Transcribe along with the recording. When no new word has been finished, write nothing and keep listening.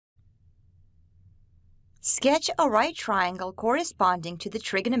Sketch a right triangle corresponding to the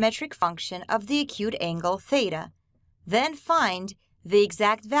trigonometric function of the acute angle theta. Then find the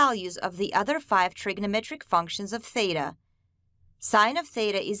exact values of the other 5 trigonometric functions of theta. Sine of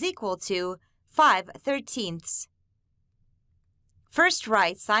theta is equal to 5/13. First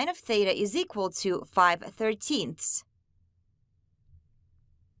write sine of theta is equal to 5/13.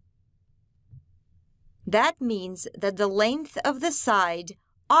 That means that the length of the side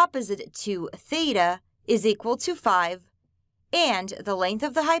opposite to theta is equal to 5, and the length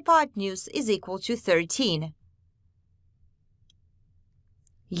of the hypotenuse is equal to 13.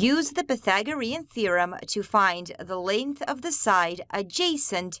 Use the Pythagorean theorem to find the length of the side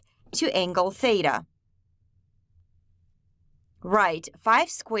adjacent to angle theta. Write 5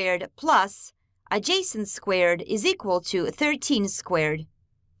 squared plus adjacent squared is equal to 13 squared.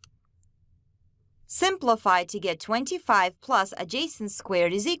 Simplify to get 25 plus adjacent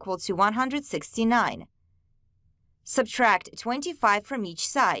squared is equal to 169. Subtract 25 from each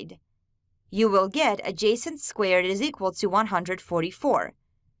side. You will get adjacent squared is equal to 144.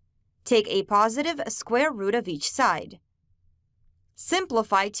 Take a positive square root of each side.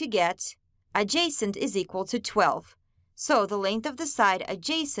 Simplify to get adjacent is equal to 12. So the length of the side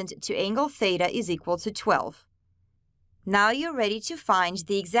adjacent to angle theta is equal to 12. Now you're ready to find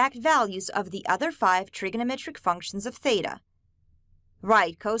the exact values of the other 5 trigonometric functions of theta.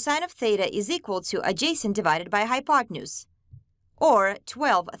 Write cosine of theta is equal to adjacent divided by hypotenuse, or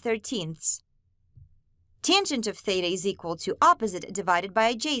 12/13. Tangent of theta is equal to opposite divided by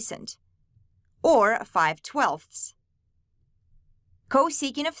adjacent, or 5/12.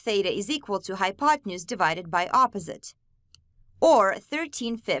 Cosecant of theta is equal to hypotenuse divided by opposite, or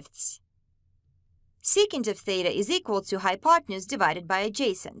 13/5. Secant of theta is equal to hypotenuse divided by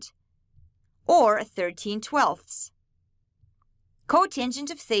adjacent, or 13/12. Cotangent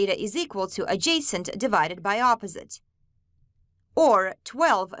of theta is equal to adjacent divided by opposite, or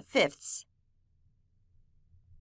 12/5.